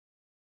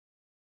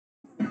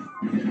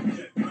I'm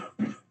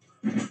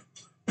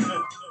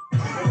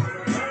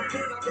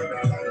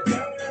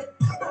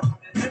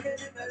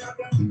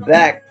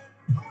back.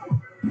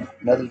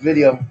 Another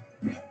video.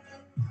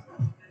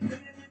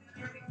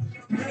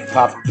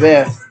 Papa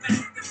Bear.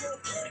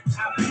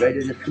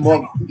 Ready to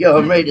smoke. Yo,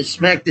 I'm ready to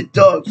smack the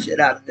dog shit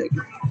out of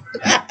niggas.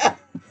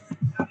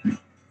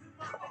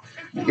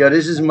 Yo,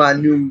 this is my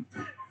new.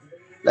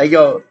 Like,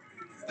 yo,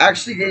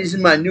 actually, this is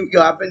my new.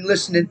 Yo, I've been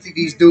listening to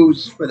these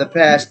dudes for the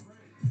past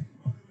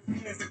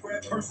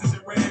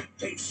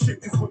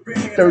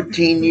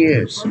 13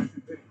 years,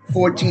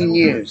 14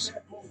 years.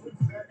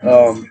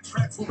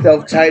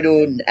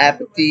 Self-titled and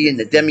Apathy and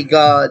the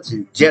Demigods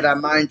and Jedi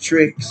Mind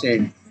Tricks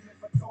and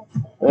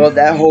all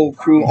that whole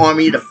crew,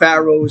 Army of the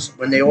Pharaohs,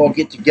 when they all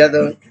get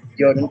together.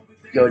 Yo,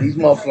 these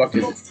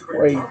motherfuckers is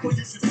crazy.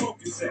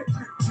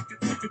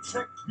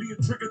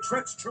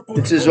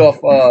 This is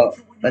off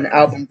an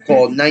album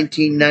called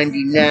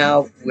 1990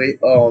 Now with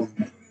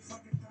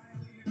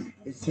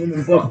it's him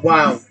and Buck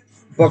Wild.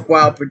 Buck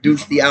Wild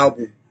produced the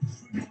album,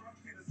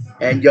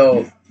 and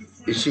yo,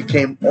 this shit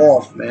came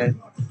off, man.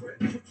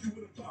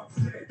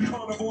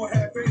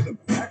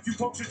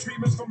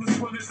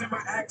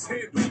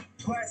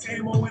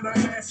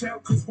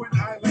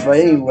 But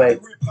anyway,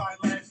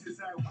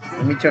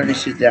 let me turn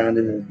this shit down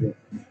a little bit.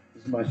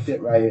 This is my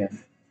shit right here.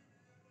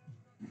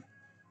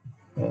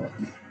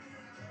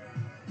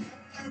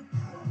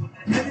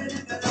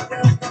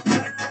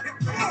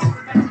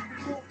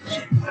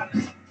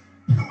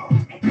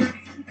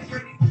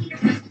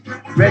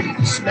 Ready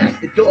to smack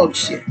the dog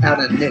shit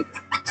out of the nigga.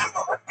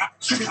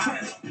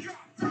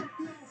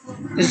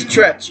 This is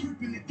Tretch.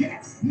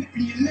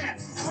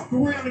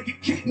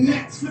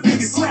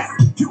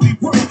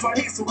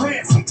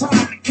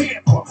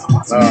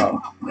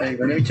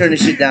 Anyway, let me turn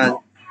this shit down.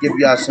 Give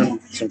y'all some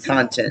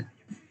content.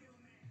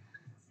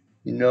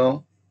 You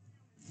know,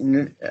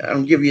 I'm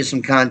gonna give you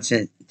some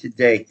content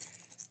today.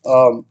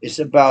 It's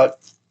about.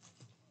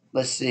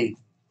 Let's see.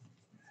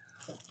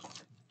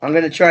 I'm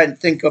gonna try and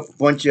think up a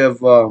bunch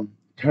of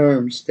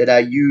terms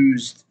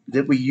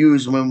that we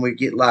use when we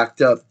get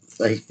locked up.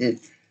 Like,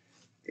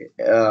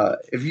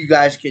 if you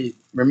guys can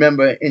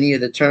remember any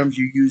of the terms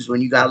you used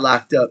when you got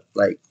locked up,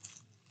 like,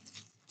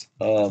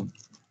 um,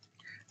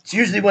 it's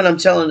usually when I'm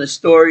telling a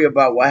story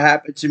about what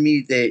happened to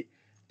me that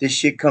this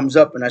shit comes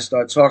up and I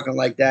start talking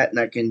like that, and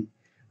I can,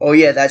 oh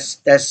yeah,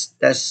 that's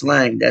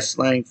slang. That's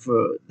slang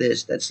for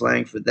this. That's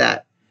slang for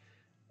that.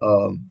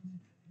 Um,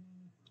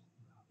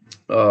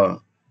 uh,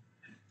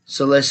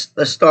 so let's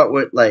start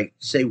with, like,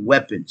 say,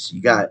 weapons.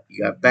 You got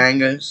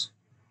bangers.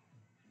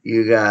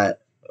 You got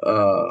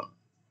uh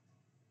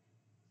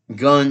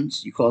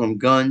guns. You call them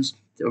guns.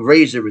 A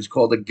razor is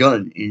called a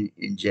gun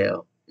in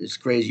jail. It's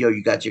crazy. Yo,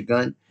 you got your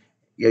gun.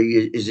 Yo,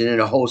 is it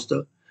in a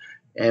holster?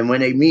 And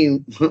when they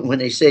mean when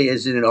they say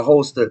is it in a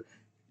holster,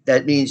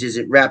 that means is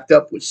it wrapped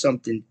up with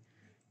something,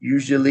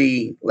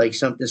 usually like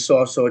something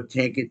soft so it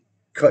can't get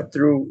cut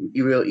through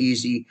real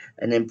easy,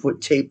 and then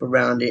put tape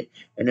around it,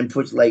 and then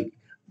put like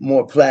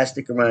more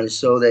plastic around it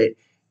so that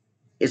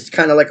it's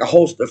kind of like a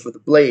holster for the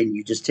blade. And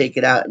you just take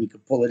it out and you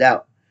can pull it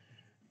out,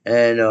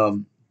 and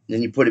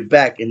then you put it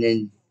back, and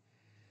then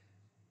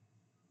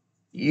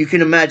you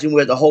can imagine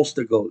where the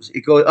holster goes.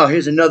 It goes. Oh,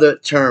 here's another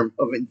term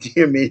of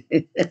endearment,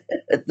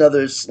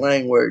 another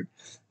slang word.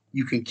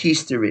 You can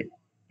keister it.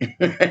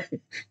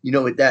 You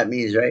know what that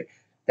means, right?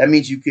 That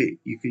means you could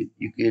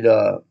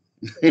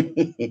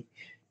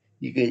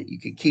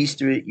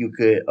keister it. You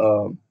could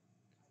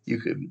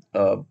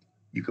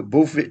you could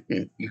boof it.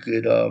 You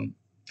could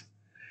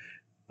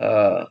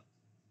uh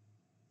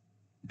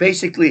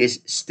basically it's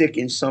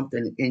sticking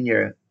something in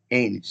your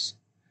anus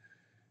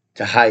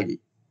to hide it.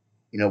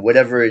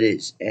 Whatever it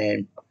is.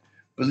 And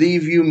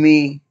believe you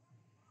me,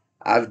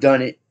 I've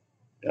done it.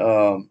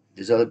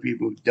 There's other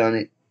people who've done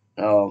it.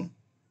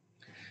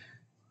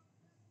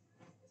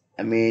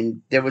 I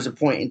mean, there was a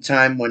point in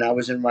time when I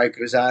was in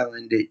Rikers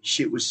Island that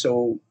shit was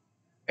so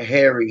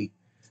hairy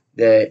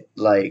that,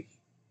 like,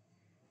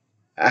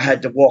 I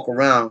had to walk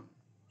around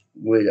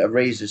with a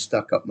razor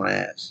stuck up my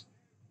ass.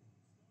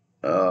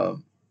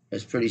 Um,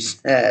 it's pretty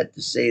sad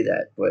to say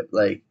that, but,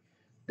 like,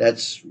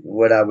 that's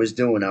what I was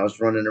doing. I was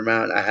running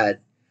around. I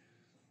had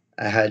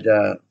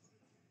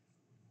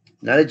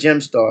not a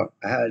gem star.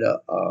 I had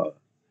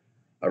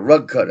a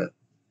rug cutter.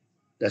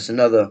 That's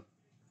another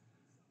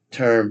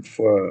term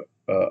for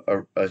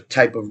a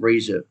type of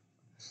razor.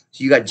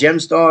 So you got gem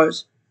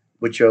stars,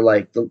 which are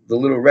like the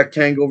little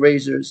rectangle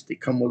razors. They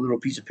come with a little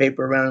piece of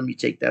paper around them. You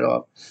take that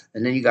off,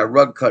 and then you got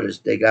rug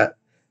cutters. They're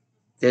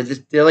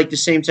like the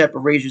same type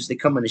of razors. They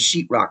come in a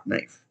sheetrock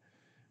knife.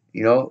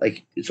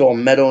 Like it's all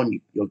metal,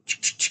 and and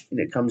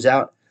it comes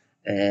out,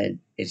 and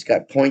it's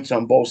got points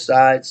on both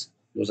sides.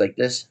 It goes like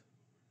this.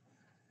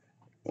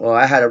 Well,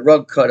 I had a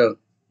rug cutter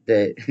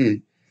that,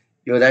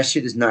 that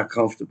shit is not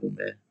comfortable,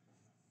 man.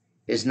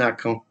 It's not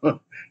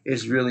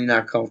it's really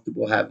not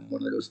comfortable having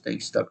one of those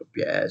things stuck up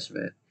your ass,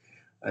 man.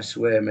 I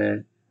swear,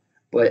 man.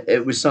 But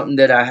it was something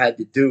that I had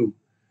to do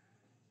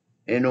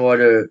in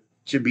order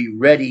to be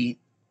ready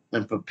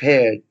and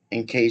prepared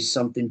in case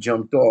something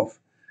jumped off.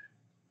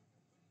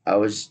 I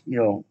was,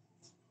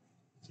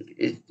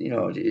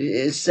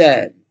 it's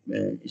sad,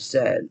 man. It's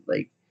sad.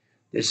 Like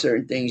there's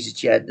certain things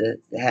that you had to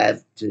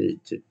have to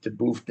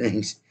boof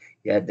things.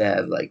 You had to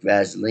have like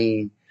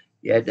Vaseline.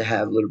 You had to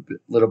have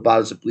little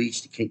bottles of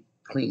bleach to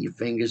clean your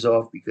fingers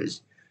off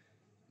because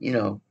you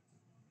know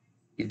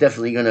you're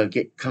definitely gonna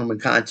come in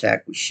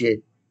contact with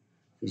shit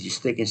because you're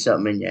sticking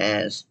something in your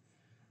ass.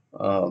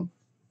 Um,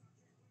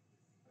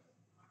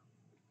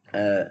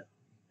 uh,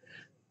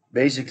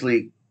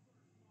 Basically,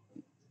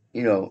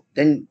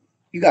 then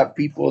you got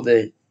people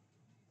that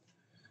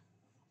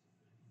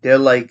they're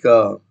like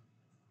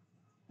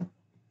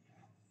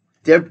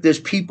there's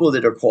people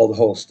that are called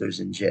holsters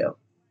in jail.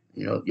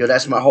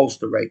 That's my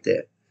holster right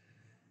there.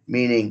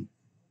 Meaning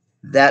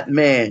that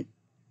man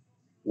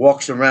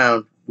walks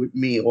around with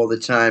me all the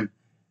time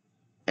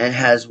and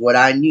has what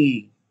I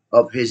need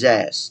up his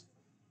ass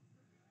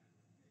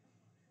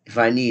if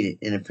I need it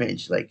in a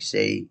pinch. Like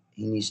say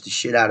he needs to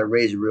shit out a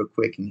razor real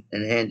quick and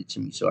hand it to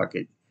me so I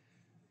could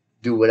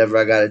do whatever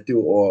I gotta do,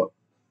 or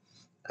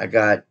I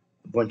got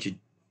a bunch of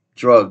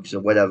drugs or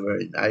whatever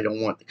and I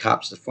don't want the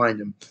cops to find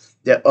him.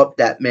 They're up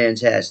that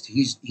man's ass.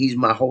 He's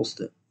my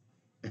holster.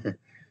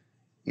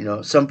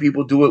 Some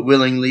people do it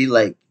willingly,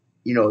 like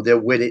they're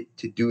with it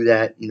to do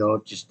that.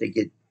 Just they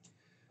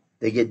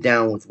get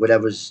down with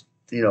whatever's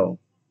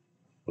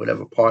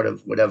whatever part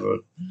of whatever.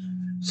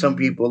 Some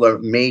people are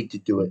made to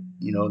do it.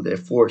 They're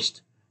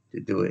forced to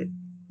do it,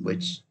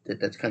 which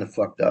that's kind of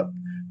fucked up.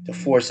 To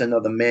force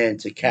another man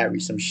to carry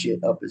some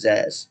shit up his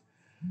ass,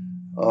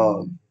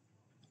 um,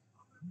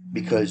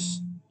 because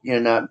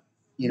you're not,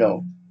 you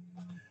know,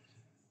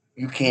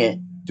 you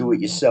can't do it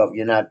yourself.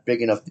 You're not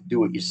big enough to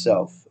do it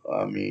yourself.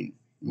 I mean,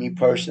 me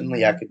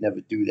personally, I could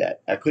never do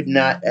that. I could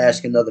not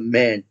ask another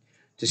man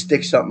to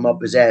stick something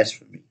up his ass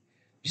for me.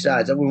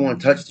 Besides, I wouldn't want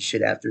to touch the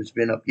shit after it's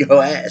been up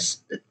your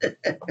ass.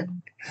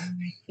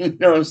 You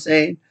know what I'm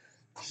saying?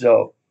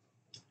 So,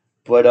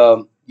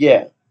 but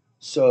yeah.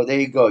 So there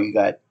you go. You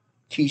got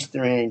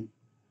keistering,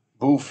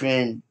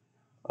 boofing,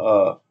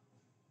 uh,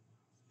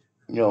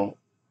 you know,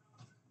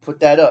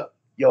 put that up.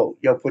 Yo,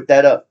 put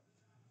that up.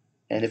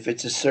 And if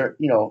it's a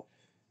certain,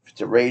 if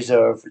it's a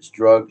razor, if it's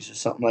drugs or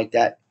something like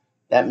that,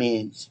 that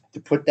means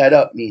to put that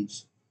up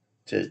means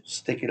to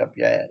stick it up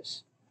your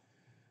ass.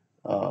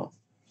 Uh,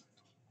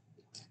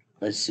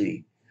 let's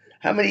see.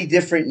 How many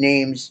different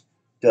names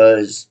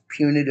does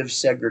punitive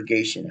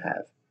segregation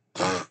have?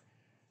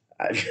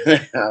 I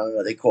don't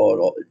know. They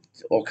call it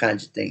all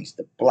kinds of things.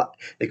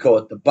 They call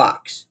it the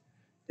box.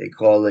 They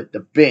call it the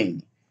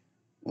Bing.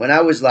 When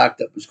I was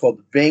locked up, it was called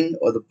the Bing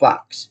or the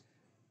box.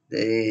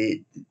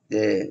 The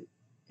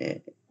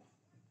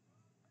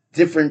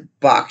different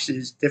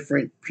boxes,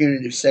 different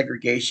punitive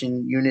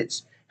segregation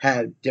units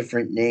have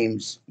different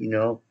names.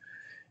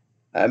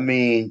 I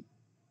mean,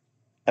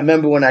 I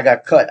remember when I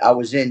got cut, I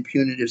was in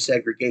punitive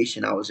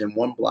segregation. I was in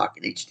one block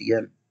in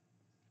HDM,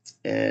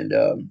 and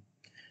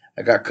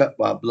I got cut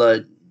by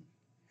blood.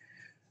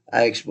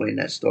 I explained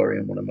that story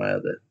in one of my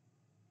other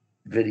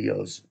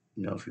videos.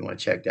 If you want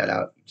to check that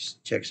out,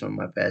 just check some of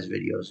my past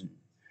videos, and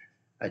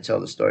I tell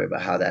the story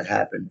about how that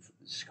happened.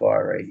 The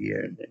scar right here,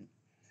 and then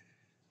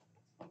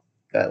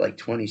got like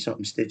 20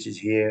 something stitches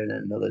here, and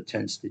then another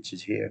 10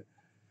 stitches here.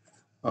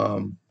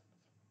 Um,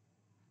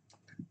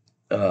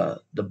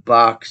 the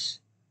box,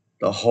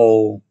 the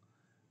hole,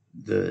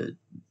 the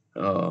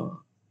uh,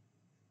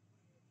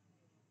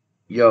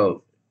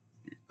 yo,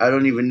 I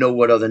don't even know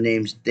what other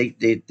names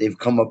they've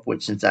come up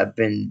with since I've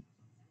been,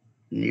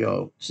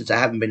 since I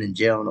haven't been in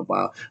jail in a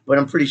while. But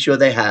I'm pretty sure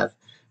they have.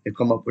 They've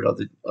come up with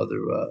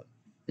other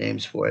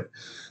names for it.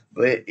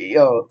 But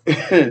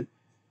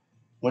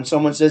when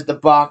someone says the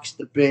box,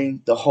 the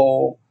Bing, the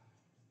hole,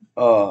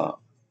 uh,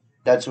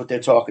 that's what they're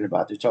talking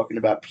about. They're talking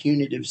about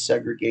punitive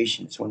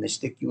segregation. It's when they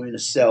stick you in a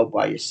cell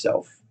by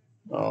yourself,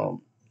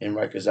 in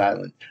Rikers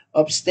Island.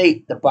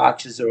 Upstate, the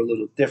boxes are a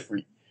little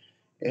different,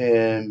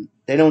 and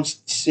they don't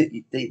sit.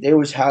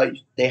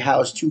 They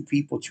house two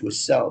people to a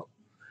cell.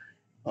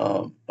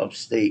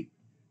 Upstate,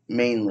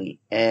 mainly,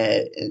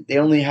 and they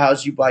only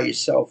house you by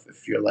yourself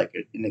if you're like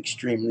an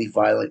extremely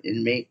violent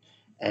inmate,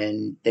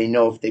 and they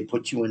know if they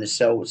put you in a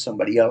cell with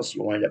somebody else,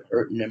 you wind up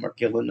hurting them or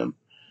killing them.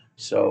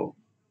 So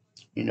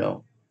you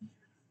know.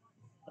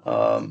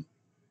 Um,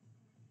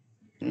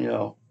 You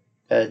know,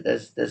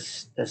 that's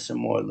some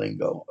more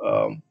lingo.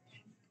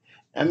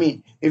 I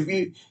mean, if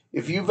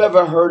you've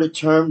ever heard a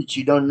term that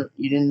you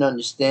didn't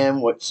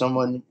understand what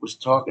someone was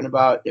talking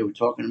about, they were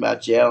talking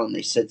about jail and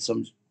they said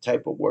some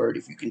type of word.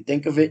 If you can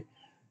think of it,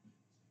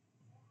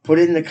 put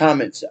it in the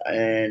comments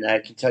and I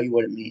can tell you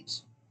what it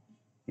means.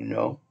 You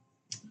know,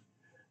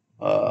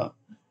 uh,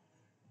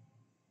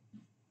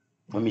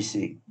 let me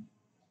see.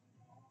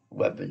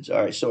 Weapons.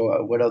 All right.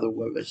 So what other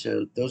weapons?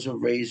 So those are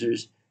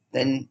razors.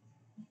 Then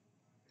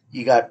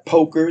you got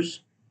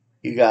pokers.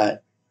 You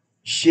got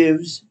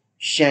shivs,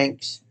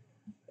 shanks.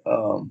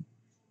 Um,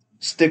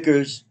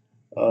 Stickers,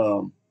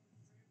 um,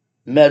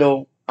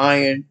 metal,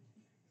 iron,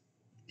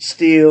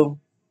 steel,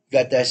 You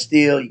got that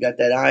steel, you got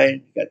that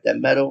iron, you got that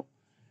metal.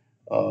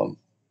 Um,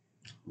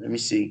 Let me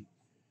see.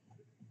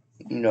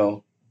 You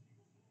know,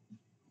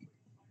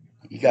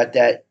 you got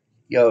that.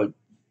 Yo,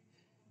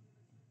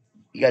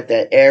 you got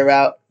that air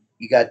out.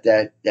 You got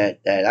that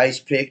ice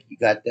pick. You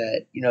got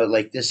that.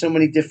 Like there's so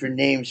many different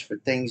names for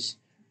things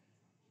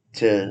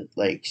to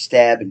like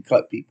stab and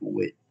cut people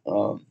with.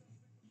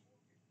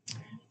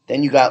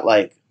 Then you got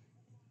like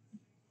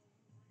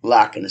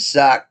lock in a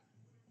sock.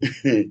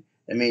 That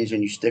means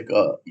when you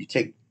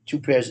take two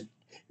pairs,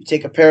 you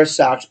take a pair of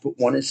socks, put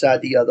one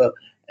inside the other,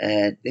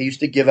 and they used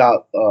to give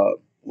out.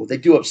 Well, they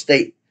do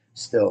upstate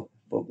still,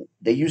 but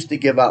they used to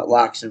give out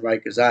locks in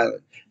Rikers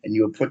Island, and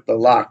you would put the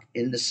lock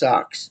in the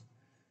socks,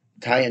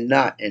 tie a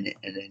knot in it,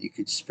 and then you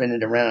could spin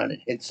it around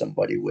and hit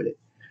somebody with it.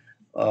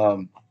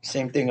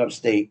 Same thing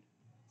upstate,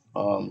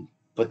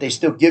 but they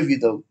still give you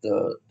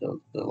the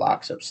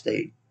locks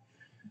upstate.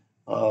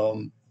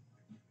 Um,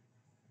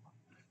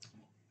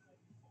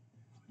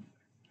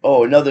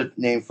 oh, another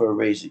name for a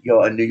razor,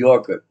 yo, a New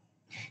Yorker.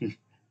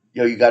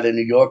 Yo, you got a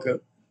New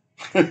Yorker?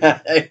 Yo,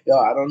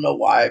 I don't know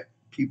why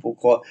people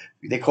call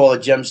a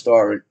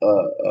Gemstar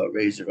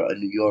razor a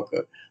New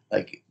Yorker,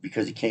 like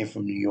because he came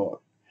from New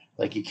York,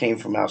 like he came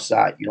from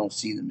outside. You don't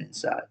see them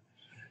inside.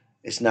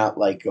 It's not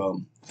like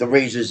the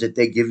razors that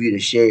they give you to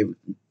shave.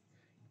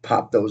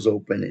 Pop those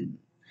open and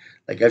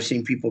like I've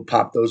seen people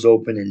pop those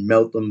open and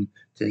melt them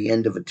to the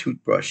end of a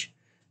toothbrush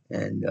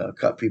and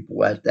cut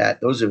people at that.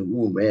 Those are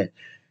ooh man.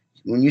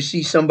 When you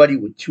see somebody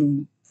with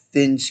two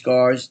thin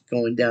scars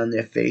going down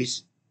their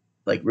face,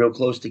 like real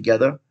close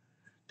together,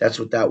 that's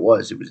what that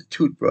was. It was a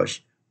toothbrush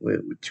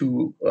with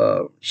two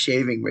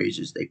shaving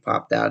razors. They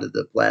popped out of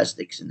the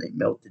plastics and they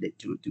melted it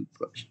to a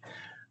toothbrush.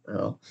 You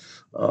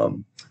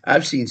know,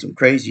 I've seen some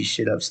crazy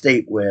shit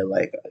upstate where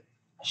like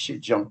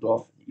shit jumped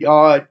off in the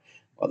yard.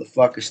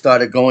 Motherfuckers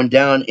started going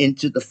down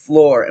into the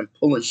floor and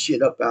pulling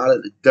shit up out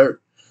of the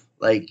dirt.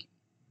 Like,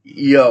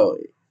 yo,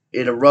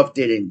 it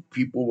erupted and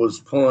people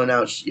was pulling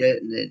out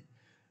shit and then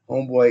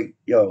homeboy,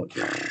 yo,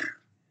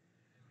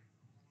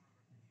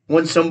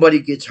 once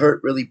somebody gets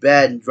hurt really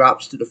bad and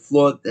drops to the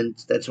floor, then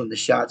that's when the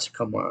shots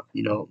come out.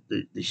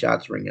 The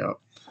shots ring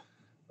out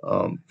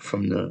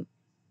from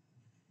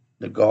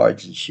the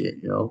guards and shit.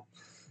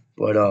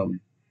 But I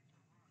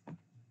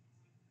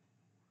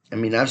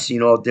mean, I've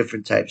seen all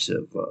different types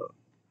of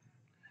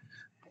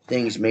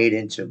things made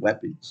into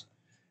weapons,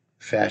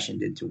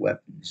 fashioned into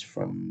weapons,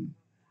 from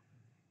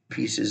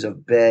pieces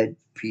of bed,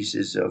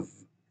 pieces of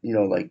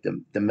like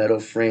the metal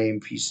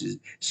frame pieces,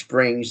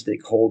 springs that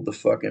hold the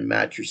fucking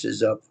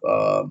mattresses up,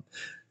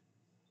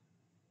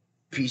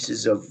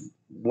 pieces of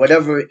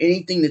whatever,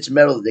 anything that's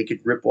metal they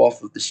could rip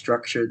off of the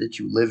structure that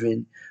you live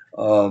in.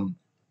 Um,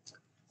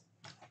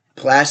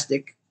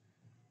 Plastic.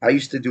 I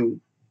used to do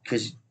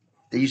because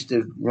they used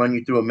to run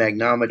you through a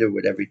magnometer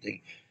with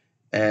everything,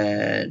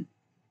 and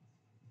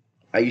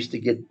I used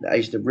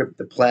to rip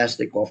the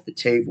plastic off the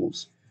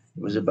tables.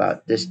 It was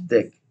about this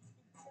thick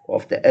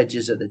off the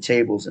edges of the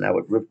tables, and I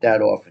would rip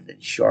that off and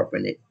then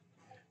sharpen it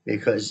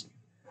because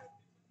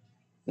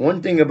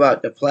one thing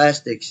about the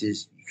plastics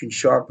is you can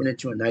sharpen it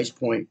to a nice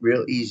point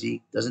real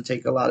easy. Doesn't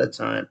take a lot of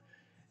time.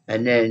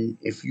 And then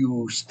if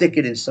you stick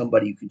it in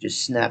somebody, you can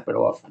just snap it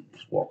off and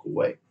just walk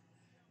away.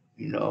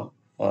 You know,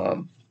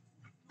 um,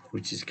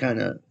 which is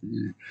kind of,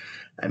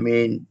 I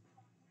mean,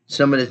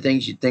 some of the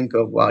things you think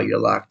of while you're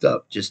locked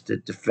up, just to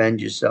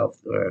defend yourself,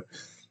 or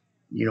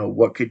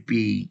what could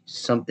be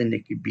something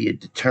that could be a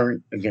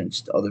deterrent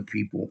against other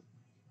people.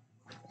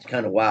 It's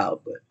kind of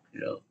wild, but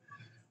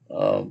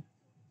um,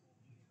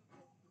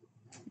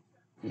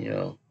 you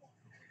know,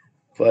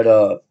 but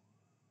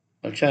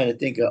I'm trying to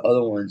think of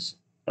other ones.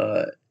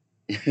 Uh,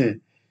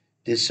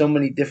 there's so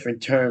many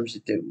different terms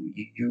that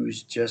you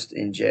use just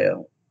in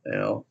jail. You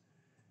know,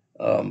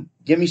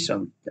 give me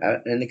some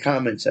in the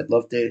comments. I'd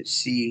love to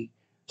see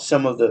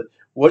some of the.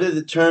 What are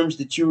the terms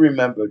that you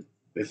remembered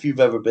if you've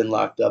ever been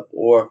locked up,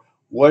 or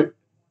what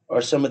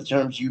are some of the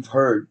terms you've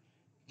heard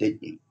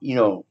that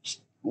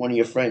one of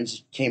your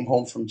friends came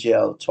home from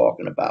jail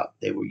talking about?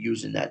 They were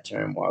using that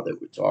term while they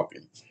were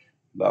talking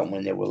about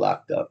when they were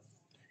locked up.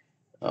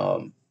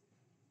 Um,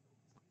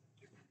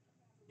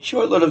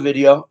 Short little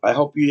video. I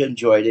hope you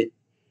enjoyed it.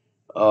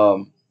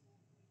 Um,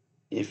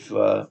 if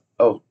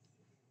oh,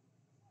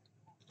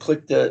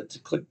 click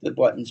the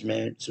buttons,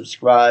 man.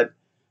 Subscribe,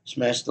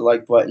 smash the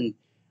like button.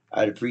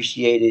 I'd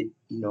appreciate it.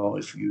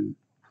 If you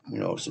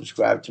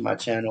subscribe to my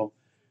channel.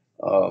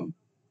 Um,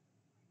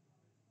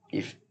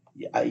 if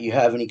you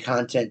have any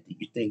content that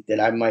you think that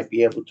I might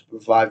be able to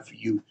provide for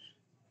you,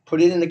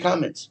 put it in the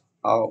comments.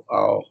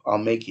 I'll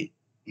make it.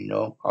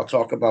 I'll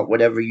talk about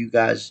whatever you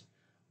guys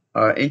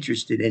are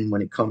interested in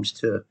when it comes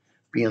to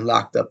being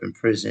locked up in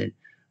prison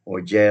or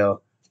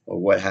jail or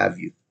what have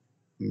you.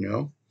 You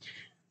know.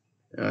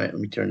 All right, let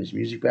me turn this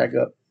music back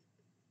up.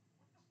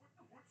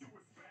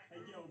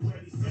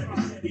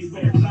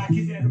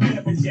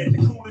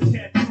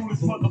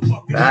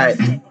 All right.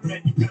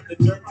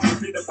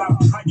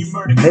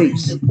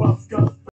 Peace.